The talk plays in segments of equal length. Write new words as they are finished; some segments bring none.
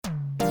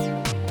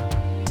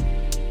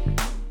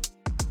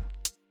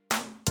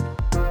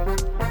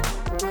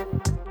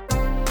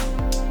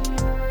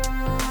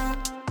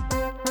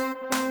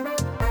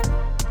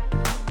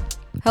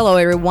Hello,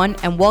 everyone,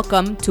 and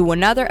welcome to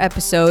another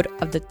episode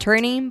of the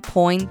Turning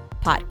Point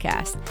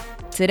Podcast.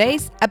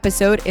 Today's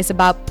episode is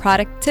about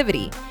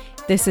productivity.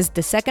 This is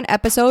the second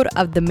episode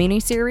of the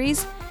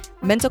mini-series,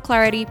 Mental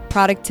Clarity,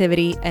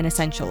 Productivity, and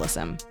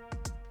Essentialism.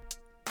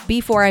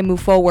 Before I move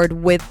forward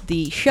with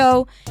the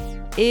show,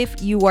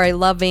 if you are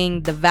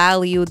loving the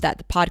value that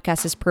the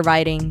podcast is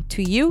providing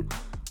to you,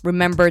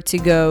 remember to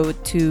go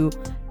to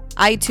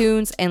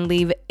iTunes and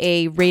leave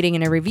a rating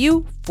and a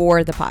review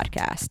for the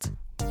podcast.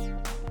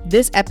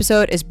 This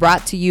episode is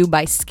brought to you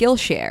by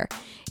Skillshare.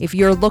 If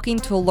you're looking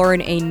to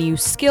learn a new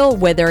skill,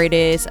 whether it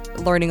is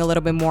learning a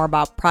little bit more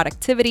about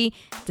productivity,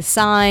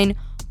 design,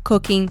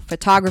 cooking,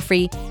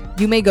 photography,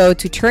 you may go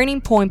to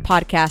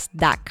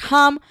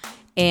turningpointpodcast.com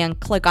and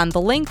click on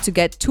the link to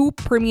get 2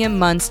 premium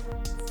months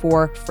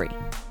for free.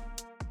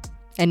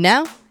 And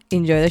now,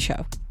 enjoy the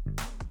show.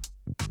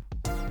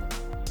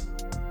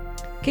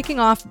 Kicking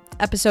off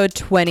episode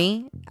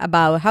 20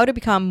 about how to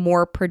become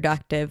more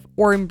productive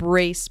or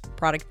embrace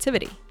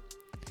productivity.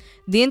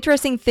 The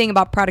interesting thing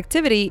about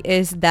productivity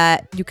is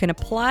that you can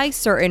apply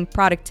certain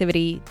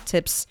productivity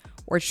tips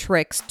or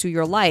tricks to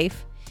your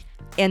life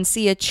and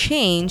see a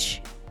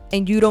change,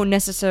 and you don't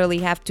necessarily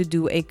have to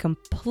do a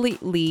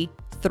completely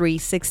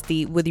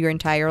 360 with your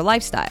entire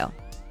lifestyle.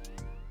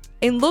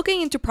 In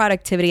looking into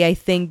productivity, I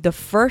think the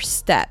first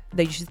step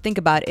that you should think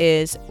about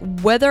is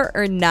whether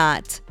or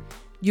not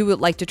you would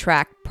like to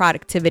track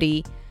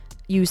productivity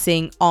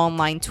using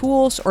online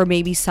tools or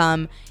maybe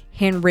some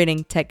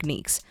handwritten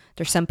techniques.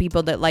 There's some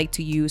people that like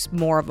to use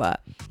more of a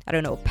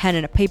pen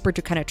and a paper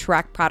to kind of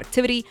track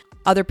productivity.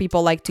 Other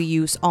people like to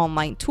use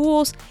online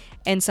tools,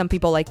 and some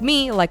people like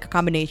me like a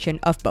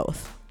combination of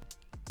both.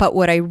 But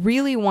what I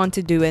really want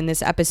to do in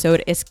this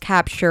episode is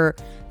capture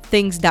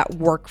things that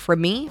work for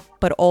me,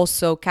 but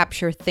also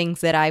capture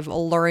things that I've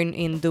learned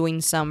in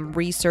doing some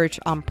research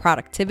on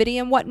productivity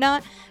and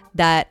whatnot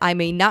that I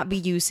may not be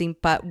using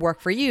but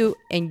work for you,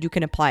 and you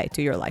can apply it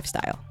to your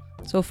lifestyle.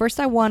 So first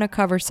I want to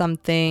cover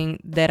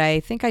something that I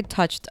think I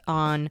touched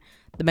on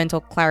the mental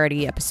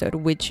clarity episode,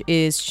 which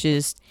is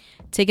just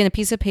taking a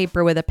piece of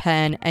paper with a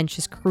pen and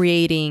just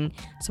creating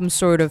some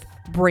sort of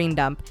brain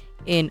dump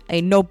in a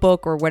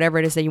notebook or whatever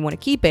it is that you want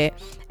to keep it.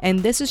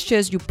 And this is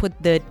just, you put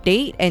the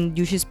date and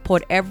you just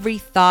put every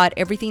thought,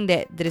 everything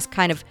that is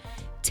kind of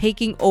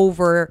taking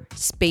over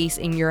space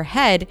in your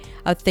head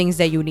of things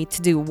that you need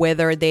to do,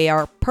 whether they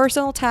are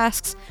personal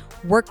tasks,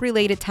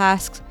 work-related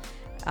tasks,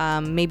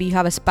 maybe you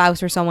have a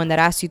spouse or someone that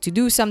asks you to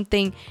do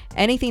something,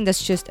 anything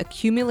that's just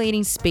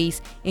accumulating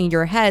space in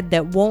your head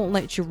that won't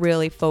let you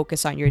really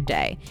focus on your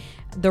day.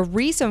 The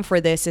reason for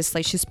this is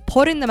like just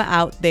putting them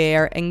out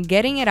there and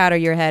getting it out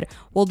of your head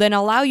will then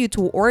allow you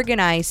to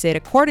organize it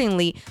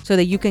accordingly so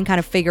that you can kind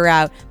of figure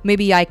out,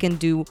 maybe I can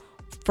do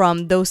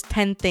from those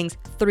 10 things,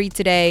 3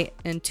 today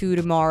and 2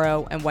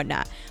 tomorrow and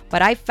whatnot.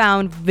 But I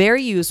found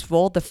very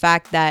useful the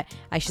fact that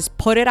I just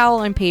put it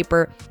all on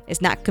paper.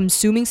 It's not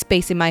consuming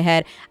space in my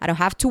head. I don't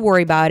have to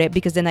worry about it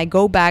because then I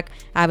go back.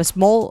 I have a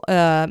small,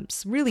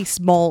 really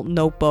small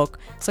notebook.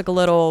 It's like a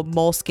little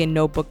moleskin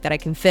notebook that I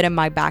can fit in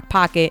my back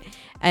pocket.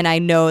 And I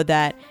know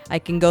that I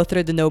can go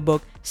through the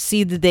notebook,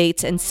 see the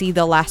dates and see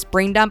the last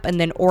brain dump,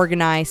 and then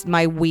organize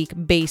my week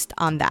based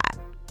on that.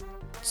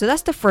 So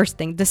that's the first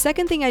thing. The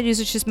second thing I use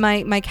is just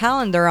my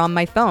calendar on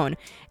my phone.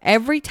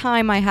 Every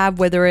time I have,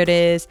 whether it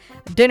is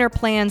dinner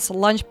plans,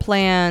 lunch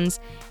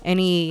plans,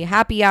 any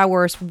happy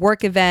hours,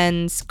 work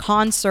events,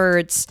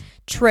 concerts,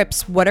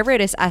 trips, whatever it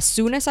is, as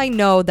soon as I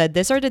know that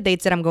these are the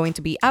dates that I'm going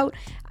to be out,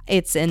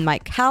 it's in my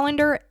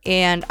calendar,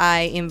 and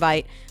I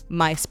invite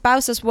my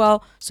spouse as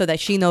well so that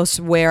she knows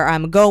where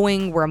I'm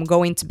going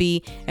to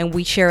be, and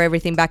we share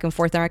everything back and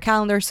forth on our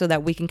calendar so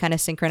that we can kind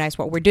of synchronize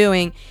what we're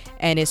doing,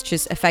 and it's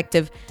just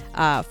effective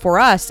for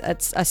us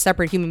as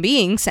separate human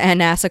beings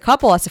and as a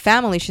couple, as a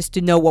family, just to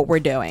know what we're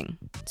doing.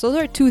 So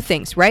those are 2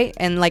 things, right?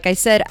 And like I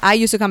said, I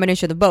use a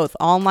combination of both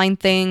online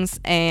things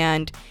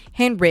and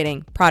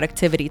handwritten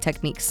productivity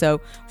techniques. So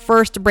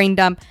first brain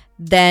dump,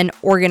 then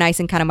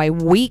organizing kind of my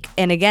week,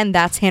 and again,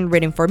 that's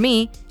handwritten for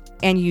me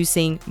and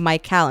using my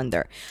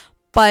calendar.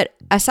 But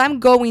as I'm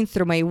going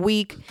through my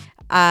week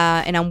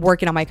and I'm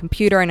working on my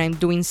computer and I'm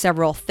doing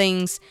several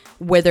things,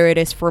 whether it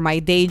is for my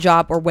day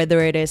job or whether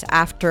it is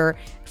after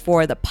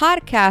for the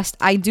podcast,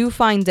 I do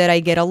find that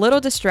I get a little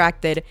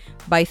distracted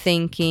by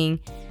thinking,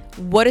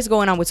 what is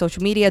going on with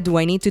social media? Do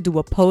I need to do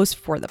a post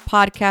for the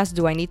podcast?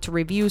 Do I need to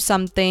review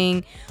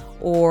something?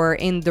 Or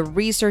in the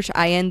research,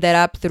 I ended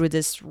up through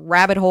this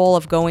rabbit hole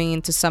of going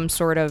into some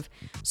sort of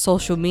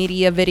social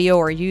media video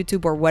or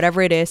YouTube or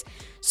whatever it is.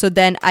 So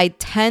then I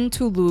tend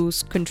to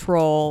lose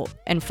control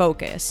and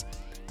focus.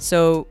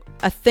 So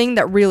a thing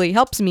that really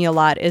helps me a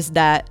lot is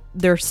that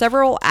there are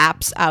several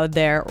apps out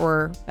there,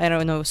 or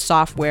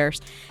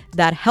softwares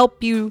that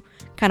help you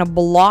kind of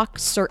block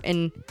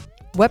certain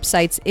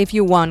websites if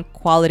you want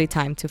quality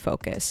time to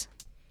focus.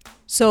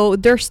 So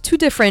there's 2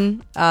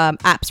 different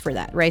apps for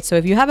that, right? So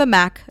if you have a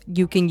Mac,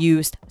 you can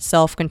use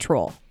Self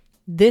Control.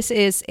 This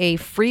is a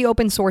free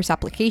open source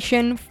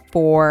application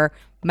for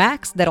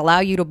Macs that allow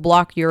you to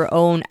block your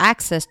own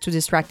access to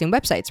distracting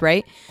websites,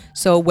 right?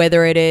 So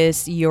whether it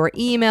is your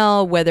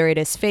email, whether it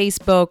is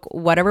Facebook,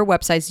 whatever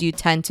websites you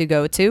tend to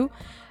go to,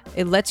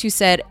 it lets you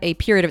set a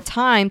period of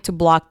time to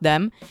block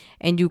them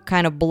and you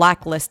kind of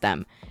blacklist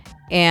them.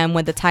 And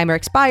when the timer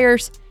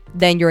expires,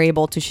 then you're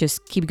able to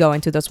just keep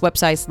going to those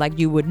websites like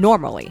you would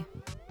normally.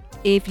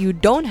 If you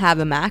don't have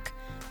a Mac,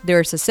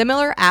 there's a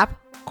similar app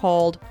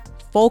called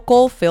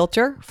Focal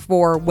Filter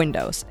for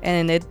Windows,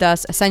 and it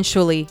does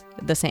essentially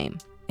the same.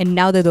 And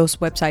now that those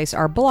websites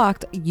are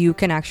blocked, you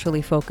can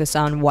actually focus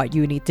on what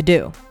you need to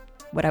do.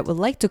 What I would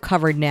like to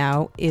cover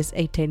now is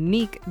a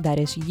technique that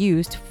is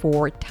used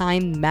for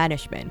time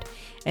management,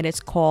 and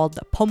it's called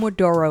the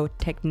Pomodoro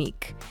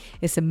technique.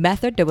 It's a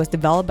method that was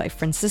developed by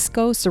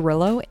Francisco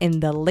Cirillo in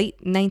the late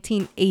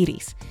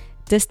 1980s.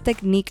 This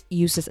technique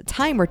uses a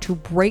timer to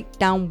break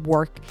down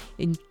work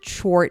in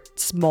short,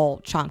 small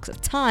chunks of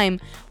time,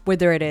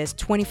 whether it is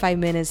 25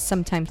 minutes,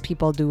 sometimes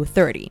people do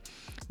 30,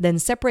 then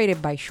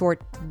separated by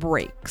short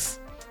breaks.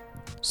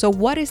 So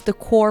what is the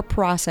core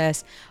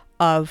process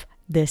of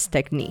this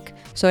technique?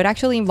 So it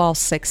actually involves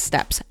 6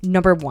 steps.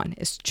 Number 1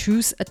 is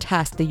choose a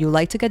task that you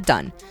like to get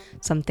done.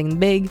 Something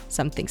big,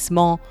 something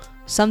small,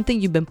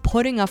 something you've been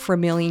putting off for a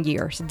million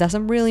years. It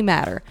doesn't really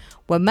matter.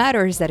 What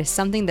matters is that it's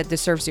something that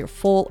deserves your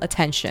full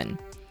attention.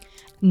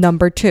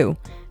 Number 2,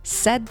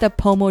 set the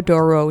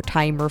Pomodoro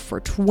timer for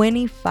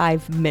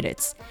 25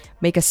 minutes.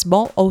 Make a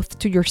small oath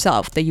to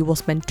yourself that you will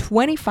spend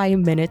 25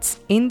 minutes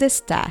in this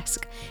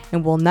task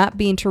and will not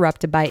be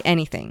interrupted by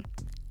anything.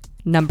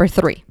 Number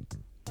 3,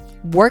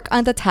 work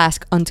on the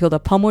task until the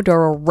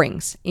Pomodoro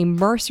rings.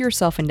 Immerse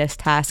yourself in this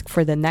task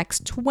for the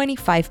next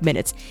 25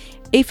 minutes.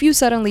 If you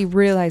suddenly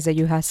realize that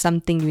you have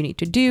something you need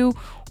to do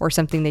or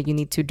something that you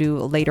need to do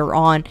later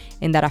on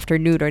in that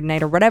afternoon or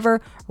night or whatever,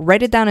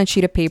 write it down on a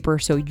sheet of paper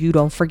so you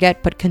don't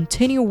forget, but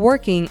continue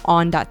working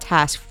on that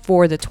task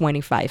for the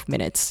 25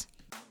 minutes.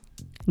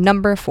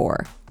 Number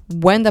 4,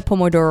 when the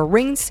Pomodoro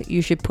rings,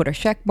 you should put a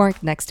check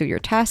mark next to your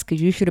task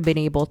because you should have been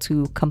able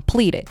to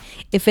complete it.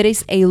 If it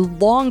is a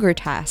longer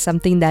task,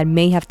 something that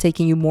may have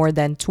taken you more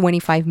than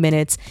 25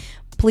 minutes,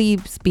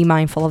 please be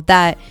mindful of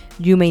that.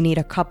 You may need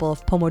a couple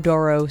of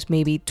Pomodoros,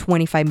 maybe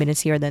 25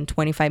 minutes here, then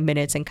 25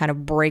 minutes, and kind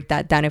of break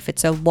that down if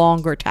it's a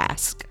longer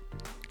task.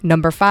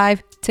 Number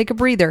 5, take a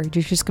breather.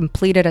 You just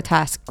completed a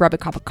task. Grab a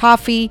cup of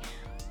coffee,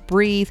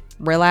 breathe,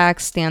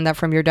 relax, stand up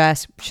from your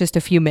desk, just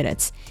a few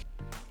minutes.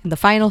 And the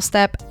final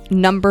step,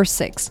 number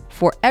 6,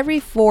 for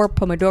every 4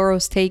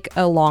 Pomodoros, take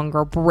a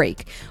longer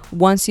break.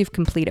 Once you've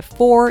completed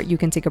 4, you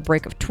can take a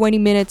break of 20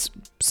 minutes.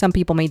 Some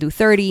people may do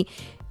 30.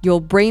 Your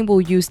brain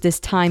will use this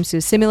time to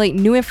assimilate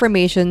new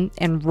information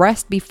and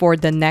rest before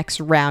the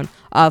next round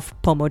of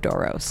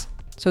Pomodoros.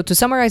 So to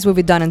summarize what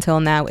we've done until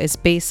now is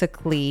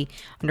basically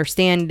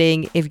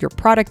understanding if your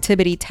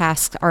productivity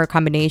tasks are a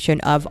combination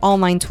of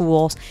online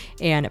tools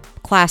and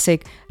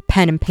classic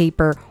pen and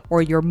paper,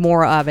 or you're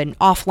more of an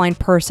offline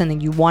person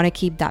and you want to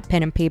keep that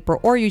pen and paper,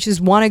 or you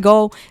just want to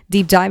go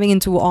deep diving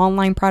into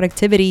online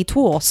productivity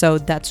tools. So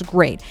that's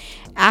great.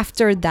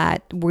 After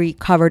that, we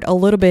covered a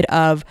little bit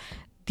of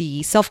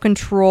the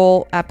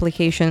self-control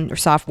application or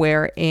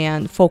software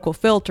and Focal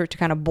Filter to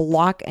kind of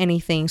block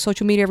anything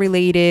social media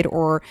related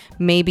or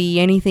maybe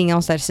anything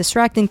else that's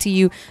distracting to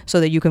you so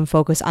that you can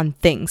focus on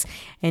things.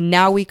 And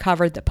now we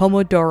covered the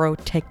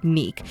Pomodoro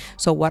technique.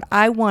 So what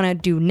I want to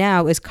do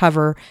now is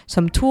cover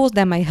some tools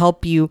that might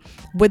help you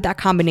with that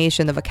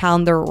combination of a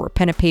calendar or a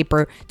pen and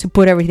paper to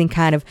put everything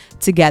kind of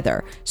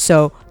together.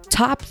 So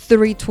top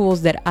 3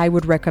 tools that I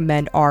would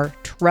recommend are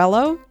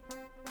Trello,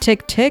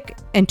 TickTick,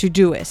 and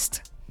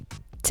Todoist.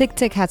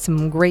 TickTick had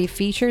some great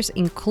features,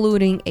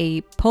 including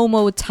a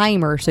Pomo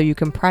timer, so you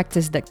can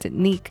practice the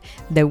technique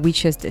that we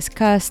just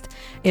discussed.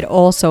 It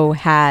also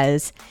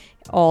has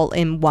all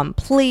in one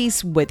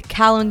place with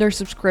calendar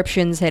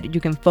subscriptions that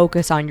you can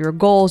focus on your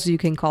goals. You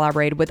can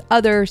collaborate with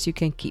others. You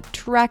can keep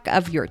track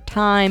of your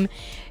time.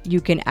 You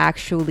can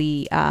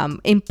actually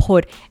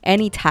input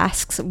any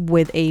tasks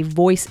with a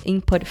voice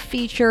input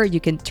feature. You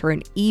can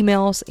turn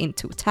emails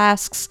into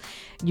tasks.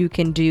 You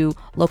can do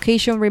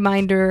location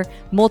reminder,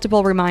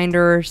 multiple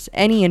reminders,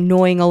 any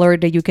annoying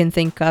alert that you can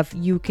think of,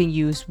 you can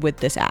use with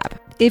this app.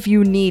 If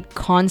you need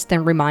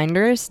constant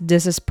reminders,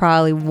 this is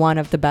probably one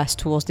of the best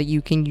tools that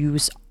you can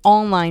use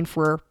online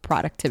for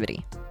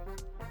productivity.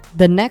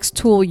 The next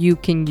tool you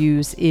can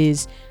use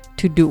is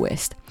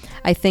Todoist.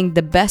 I think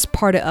the best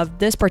part of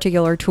this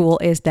particular tool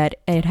is that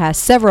it has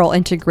several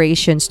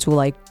integrations to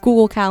like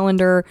Google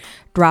Calendar,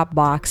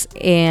 Dropbox,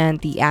 and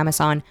the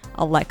Amazon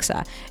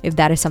Alexa, if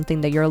that is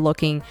something that you're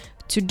looking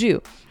to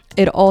do.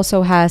 It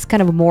also has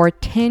kind of a more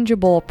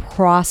tangible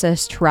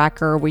process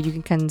tracker where you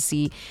can kind of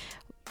see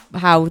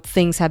how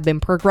things have been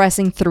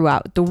progressing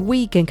throughout the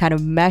week and kind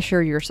of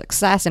measure your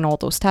success and all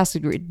those tasks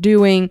that you're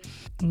doing.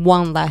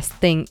 One last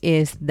thing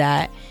is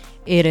that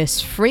it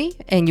is free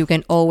and you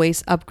can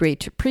always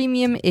upgrade to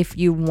premium if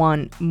you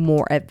want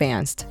more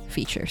advanced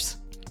features.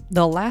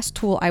 The last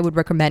tool I would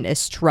recommend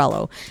is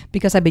Trello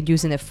because I've been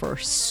using it for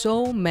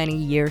so many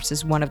years.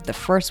 It's one of the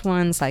first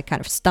ones I kind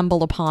of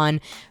stumbled upon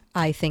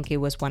I think it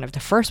was one of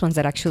the first ones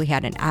that actually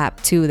had an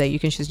app too that you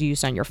can just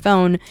use on your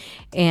phone,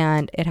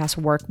 and it has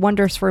worked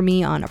wonders for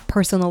me on a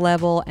personal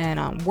level and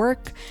on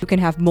work. You can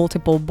have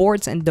multiple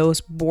boards, and those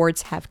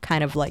boards have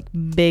kind of like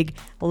big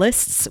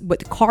lists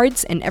with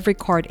cards, and every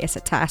card is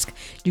a task.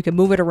 You can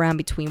move it around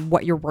between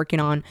what you're working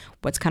on,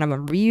 what's kind of a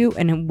review,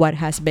 and what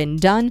has been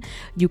done.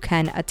 You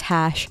can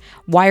attach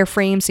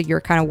wireframes if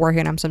you're kind of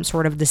working on some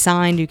sort of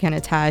design. You can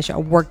attach a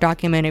work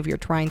document if you're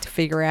trying to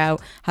figure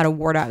out how to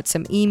word out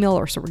some email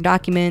or some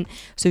document.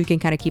 So you can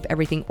kind of keep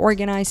everything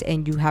organized,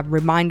 and you have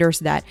reminders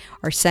that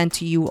are sent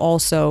to you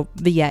also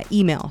via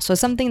email. So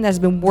something that's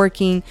been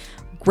working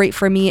great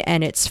for me,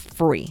 and it's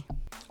free.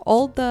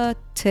 All the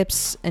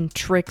tips and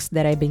tricks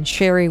that I've been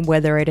sharing,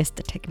 whether it is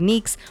the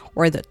techniques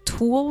or the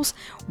tools,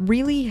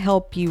 really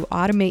help you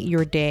automate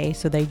your day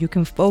so that you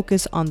can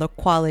focus on the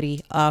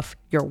quality of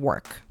your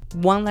work.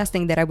 One last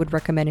thing that I would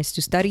recommend is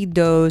to study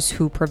those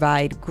who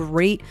provide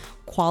great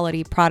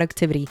quality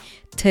productivity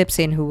tips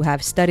and who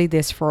have studied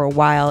this for a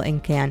while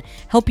and can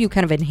help you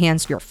kind of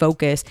enhance your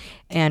focus.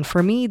 And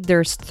for me,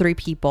 there's 3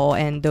 people,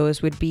 and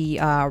those would be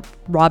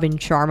Robin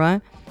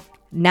Sharma,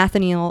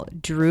 Nathaniel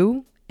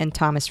Drew, and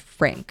Thomas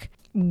Frank.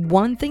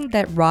 One thing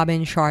that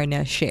Robin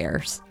Sharma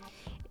shares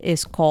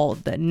is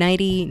called the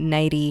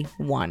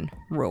 90-90-1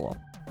 rule,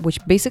 which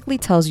basically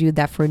tells you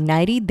that for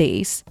 90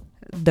 days,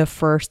 the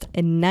first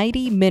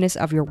 90 minutes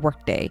of your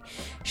workday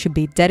should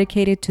be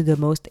dedicated to the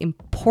most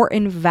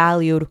important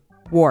valued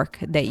work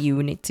that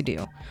you need to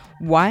do.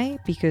 Why?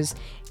 Because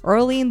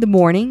early in the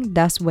morning,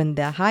 that's when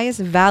the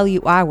highest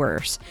value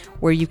hours,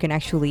 where you can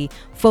actually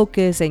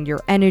focus and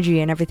your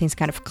energy and everything's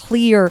kind of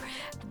clear,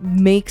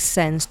 makes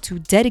sense to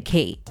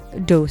dedicate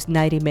those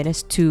 90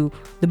 minutes to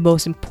the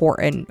most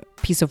important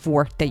piece of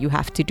work that you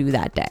have to do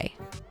that day.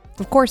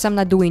 Of course, I'm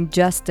not doing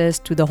justice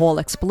to the whole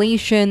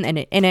explanation and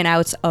in and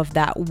outs of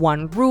that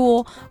one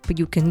rule, but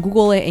you can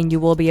Google it and you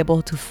will be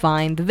able to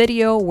find the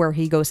video where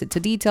he goes into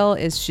detail.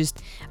 It's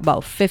just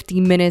about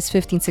 16 minutes,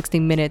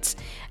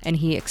 and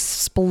he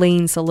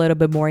explains a little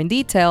bit more in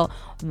detail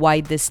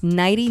why this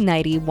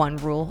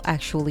 90-90-1 rule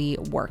actually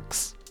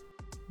works.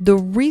 The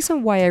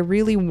reason why I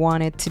really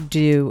wanted to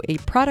do a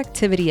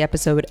productivity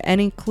episode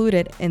and include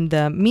it in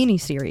the mini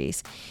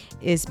series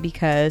is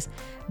because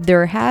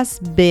there has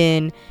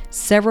been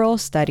several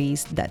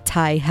studies that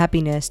tie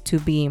happiness to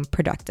being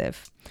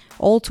productive.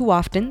 All too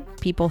often,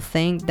 people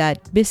think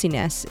that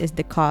busyness is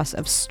the cause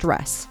of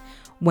stress,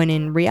 when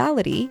in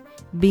reality,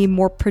 being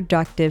more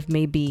productive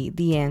may be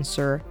the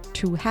answer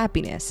to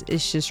happiness.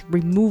 It's just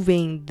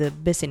removing the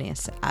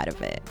busyness out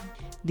of it.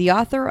 The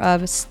author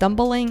of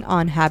Stumbling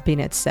on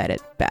Happiness said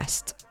it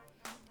best: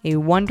 "A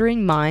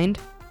wandering mind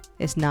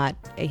is not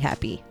a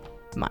happy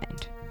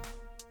mind."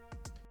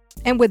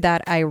 And with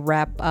that, I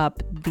wrap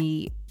up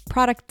the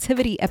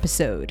productivity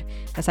episode.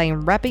 As I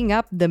am wrapping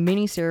up the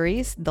mini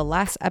series, the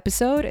last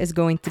episode is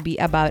going to be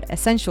about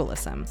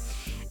essentialism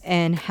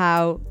and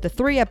how the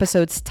 3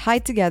 episodes tie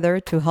together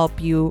to help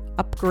you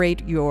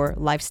upgrade your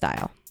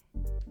lifestyle.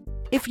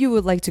 If you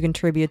would like to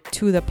contribute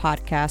to the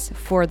podcast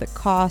for the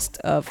cost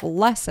of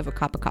less of a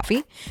cup of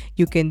coffee,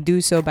 you can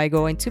do so by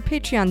going to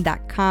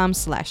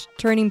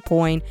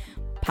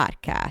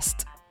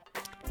patreon.com/turningpointpodcast.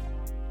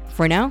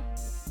 For now,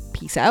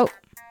 peace out.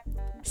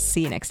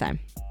 See you next time.